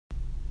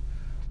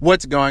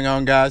What's going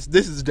on, guys?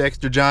 This is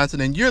Dexter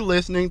Johnson, and you're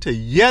listening to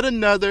yet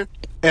another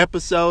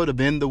episode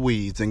of In the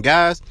Weeds. And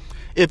guys,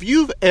 if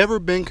you've ever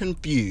been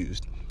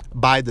confused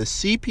by the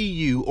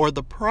CPU or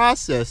the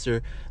processor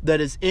that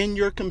is in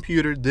your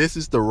computer, this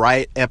is the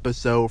right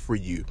episode for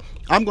you.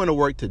 I'm going to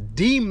work to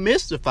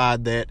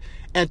demystify that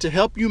and to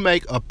help you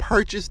make a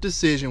purchase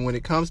decision when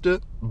it comes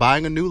to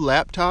buying a new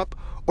laptop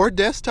or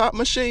desktop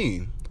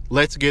machine.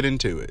 Let's get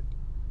into it.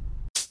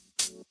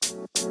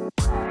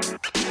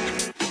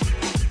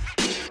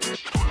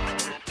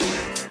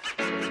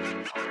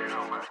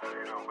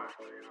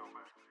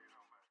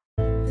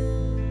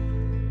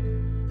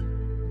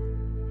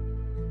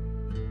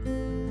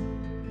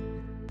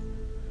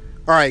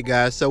 Alright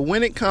guys, so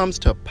when it comes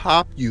to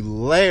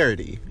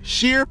popularity,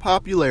 sheer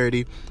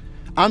popularity,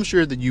 I'm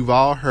sure that you've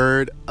all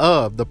heard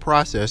of the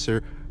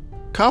processor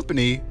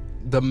company,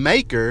 the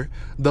maker,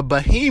 the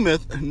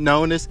behemoth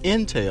known as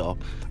Intel.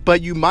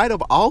 But you might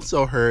have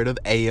also heard of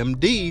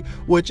AMD,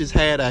 which has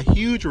had a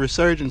huge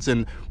resurgence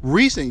in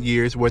recent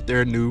years with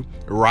their new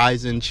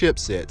Ryzen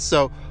chipset.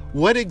 So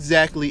what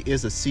exactly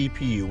is a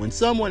CPU? When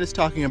someone is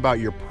talking about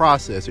your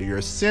processor,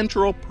 your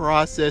central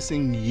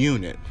processing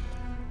unit,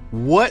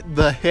 what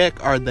the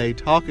heck are they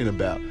talking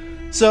about?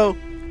 So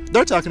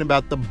they're talking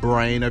about the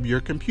brain of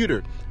your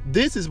computer.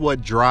 This is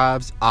what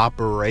drives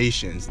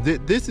operations.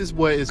 This is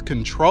what is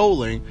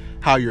controlling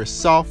how your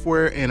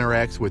software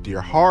interacts with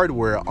your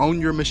hardware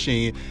on your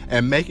machine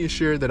and making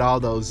sure that all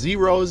those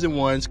zeros and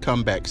ones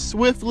come back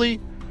swiftly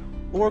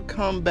or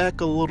come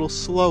back a little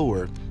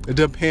slower,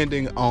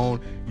 depending on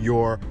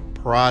your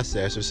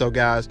processor. So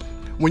guys,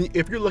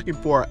 if you're looking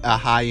for a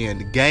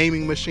high-end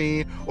gaming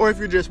machine, or if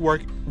you're just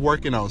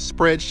working on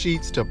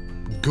spreadsheets to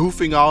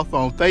goofing off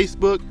on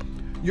Facebook,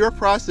 your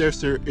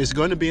processor is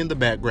going to be in the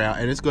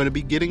background and it's going to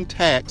be getting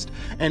taxed,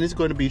 and it's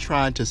going to be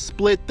trying to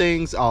split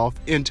things off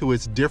into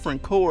its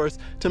different cores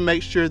to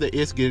make sure that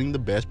it's getting the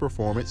best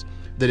performance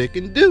that it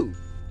can do.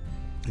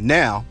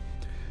 Now,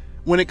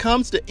 when it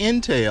comes to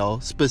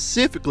Intel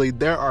specifically,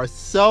 there are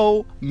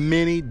so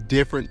many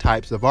different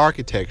types of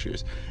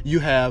architectures. You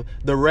have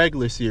the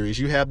regular series,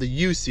 you have the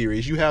U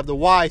series, you have the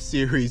Y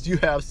series, you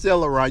have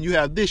Celeron, you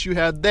have this, you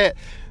have that.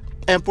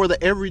 And for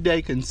the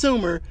everyday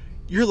consumer,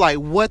 you're like,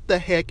 what the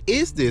heck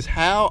is this?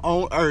 How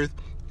on earth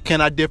can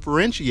I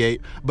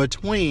differentiate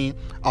between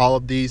all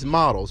of these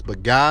models?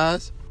 But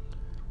guys,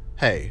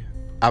 hey,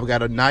 I've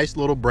got a nice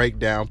little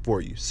breakdown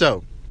for you.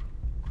 So,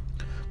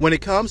 when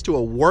it comes to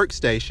a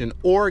workstation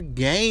or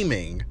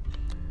gaming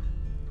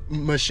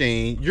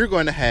machine, you're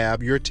going to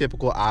have your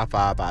typical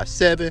i5,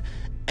 i7,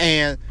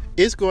 and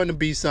it's going to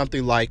be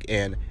something like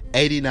an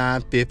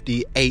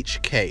 8950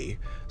 HK.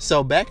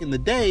 So back in the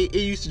day, it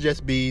used to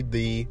just be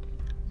the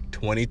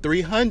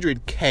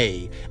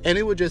 2300K, and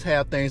it would just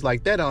have things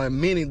like that on it,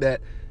 meaning that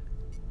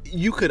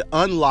you could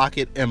unlock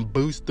it and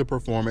boost the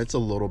performance a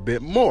little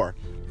bit more.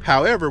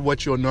 However,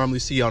 what you'll normally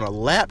see on a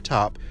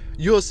laptop,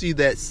 you'll see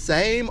that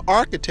same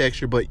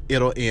architecture, but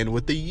it'll end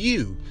with a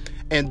U.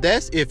 And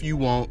that's if you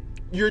want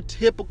your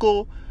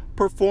typical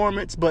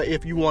performance, but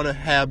if you want to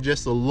have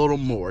just a little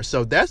more.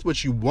 So that's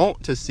what you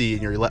want to see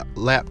in your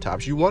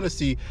laptops. You want to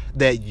see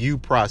that U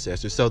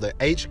processor. So the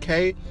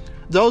HK,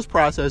 those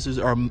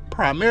processors are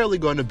primarily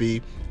going to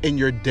be in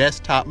your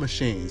desktop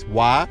machines.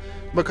 Why?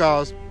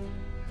 Because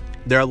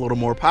they're a little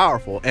more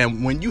powerful.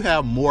 And when you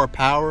have more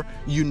power,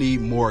 you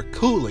need more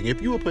cooling.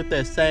 If you would put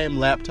that same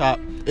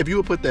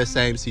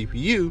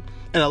CPU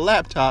in a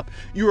laptop,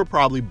 you would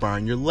probably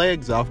burn your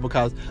legs off,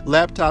 because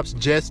laptops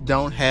just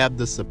don't have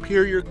the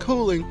superior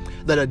cooling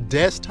that a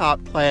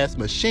desktop class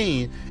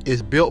machine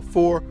is built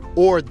for,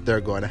 or they're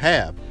going to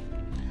have.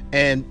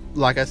 And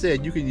like I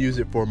said, you can use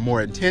it for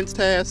more intense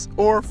tasks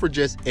or for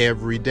just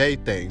everyday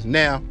things.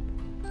 Now,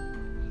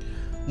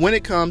 when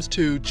it comes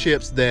to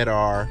chips that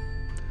are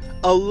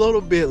a little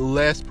bit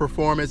less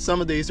performance,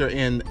 some of these are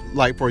in,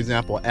 like for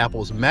example,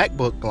 Apple's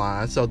MacBook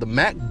line. So the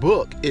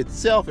MacBook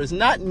itself is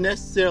not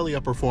necessarily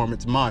a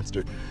performance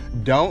monster.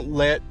 Don't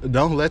let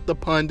the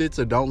pundits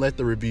or don't let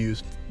the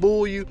reviews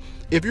fool you.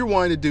 If you're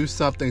wanting to do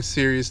something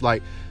serious,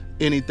 like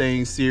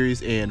anything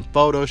serious in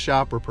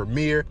Photoshop or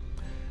Premiere,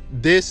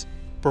 this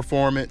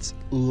performance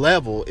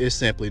level is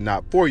simply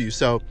not for you.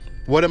 So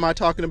what am I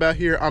talking about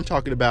here? I'm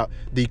talking about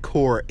the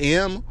Core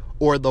M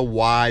or the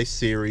Y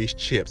series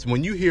chips.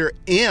 When you hear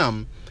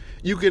M,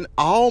 you can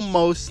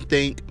almost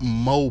think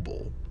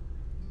mobile.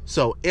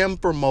 So M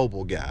for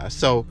mobile, guys.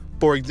 So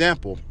for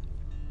example,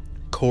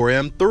 Core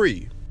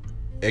M3,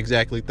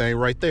 exactly thing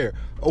right there.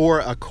 Or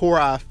a Core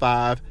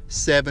i5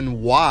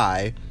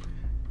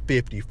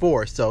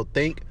 7Y54. So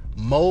think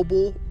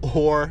mobile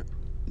or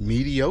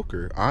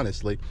mediocre,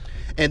 honestly.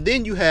 And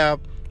then you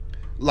have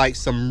like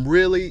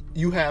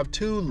you have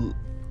two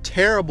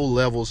terrible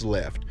levels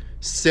left: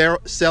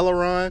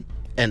 Celeron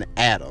and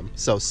Atom.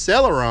 So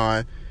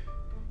Celeron,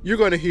 you're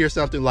going to hear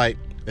something like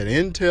an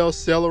Intel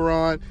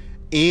Celeron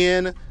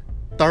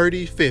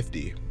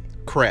N3050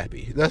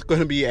 crappy. That's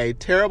going to be a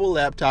terrible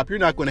laptop. You're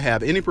not going to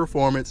have any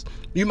performance.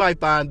 You might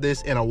find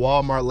this in a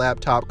Walmart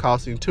laptop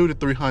costing $200 to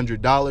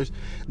 $300.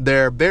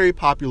 They're very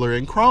popular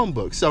in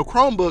Chromebooks. So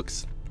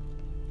Chromebooks,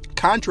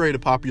 contrary to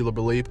popular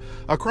belief,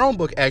 a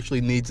Chromebook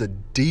actually needs a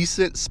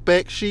decent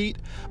spec sheet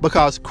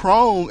because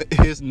Chrome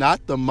is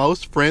not the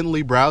most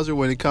friendly browser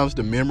when it comes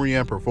to memory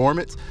and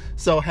performance.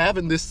 So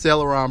having this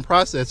Celeron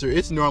processor,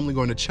 it's normally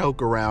going to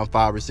choke around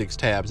 5 or 6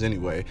 tabs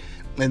anyway.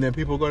 And then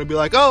people are going to be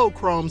like, oh,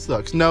 Chrome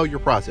sucks. No, your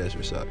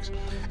processor sucks.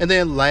 And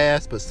then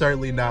last but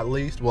certainly not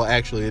least, well,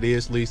 actually it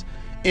is least,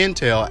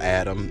 Intel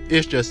Atom.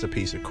 It's just a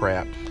piece of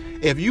crap.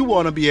 If you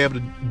want to be able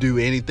to do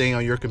anything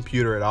on your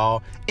computer at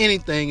all,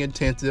 anything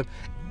intensive,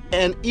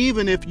 and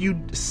even if you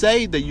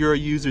say that you're a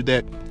user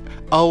that,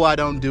 oh, I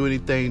don't do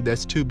anything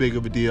that's too big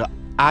of a deal.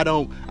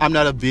 I'm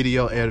not a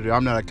video editor.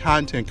 I'm not a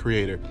content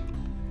creator.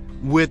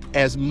 With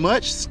as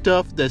much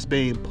stuff that's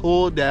being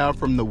pulled down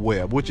from the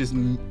web, which is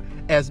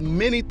as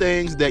many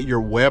things that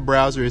your web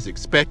browser is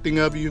expecting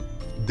of you,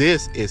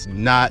 this is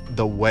not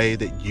the way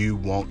that you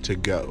want to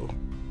go.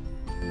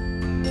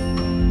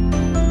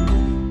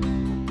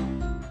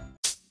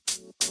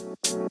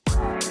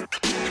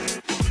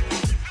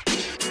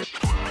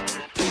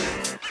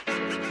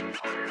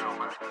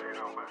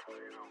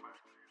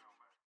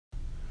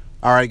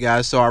 All right,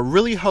 guys, so I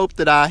really hope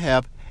that I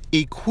have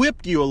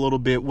equipped you a little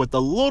bit with a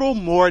little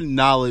more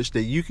knowledge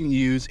that you can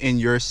use in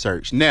your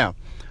search. Now,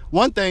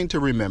 one thing to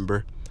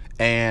remember,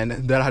 and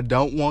that I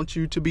don't want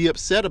you to be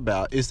upset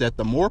about, is that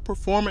the more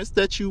performance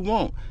that you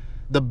want,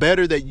 the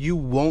better that you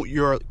want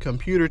your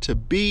computer to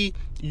be,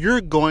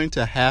 you're going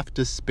to have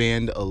to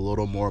spend a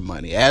little more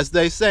money. As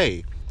they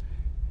say,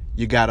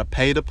 you got to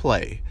pay to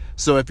play.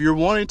 So if you're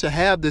wanting to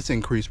have this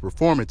increased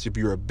performance, if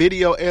you're a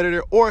video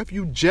editor, or if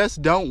you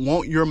just don't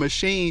want your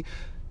machine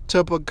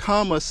to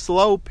become a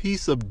slow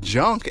piece of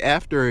junk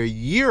after a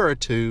year or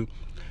two,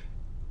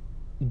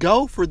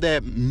 go for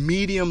that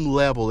medium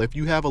level. If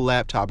you have a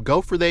laptop,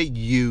 go for that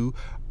U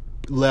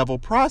level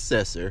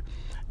processor.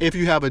 If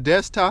you have a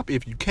desktop,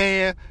 if you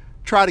can,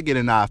 try to get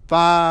an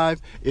i5.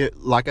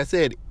 Like I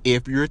said,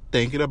 if you're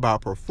thinking about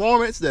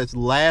performance that's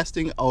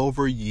lasting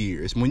over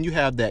years, when you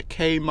have that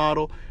K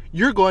model,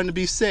 you're going to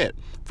be set.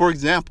 For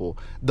example,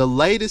 the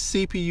latest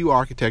CPU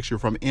architecture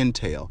from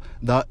Intel,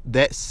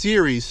 that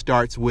series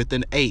starts with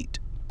an 8.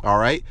 All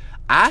right.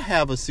 I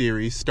have a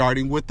series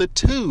starting with a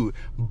 2,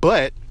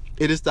 but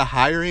it is the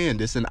higher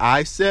end. It's an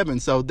i7.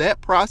 So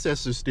that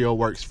processor still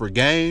works for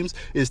games.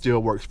 It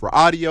still works for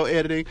audio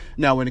editing.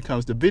 Now, when it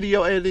comes to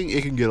video editing,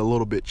 it can get a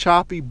little bit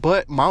choppy,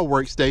 but my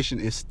workstation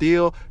is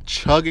still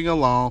chugging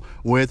along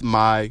with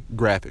my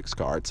graphics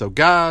card. So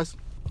guys,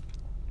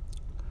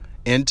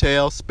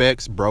 Intel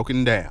specs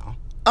broken down.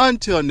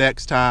 Until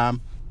next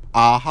time,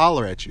 I'll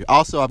holler at you.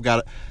 Also, I've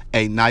got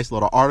a nice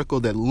little article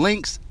that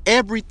links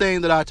everything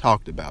that I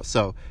talked about.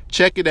 So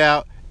check it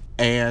out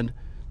and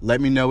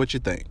let me know what you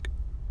think.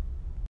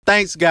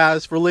 Thanks,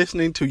 guys, for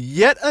listening to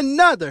yet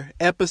another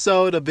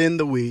episode of In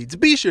the Weeds.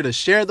 Be sure to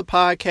share the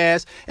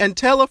podcast and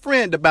tell a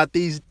friend about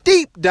these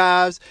deep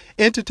dives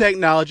into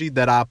technology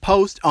that I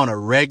post on a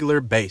regular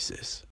basis.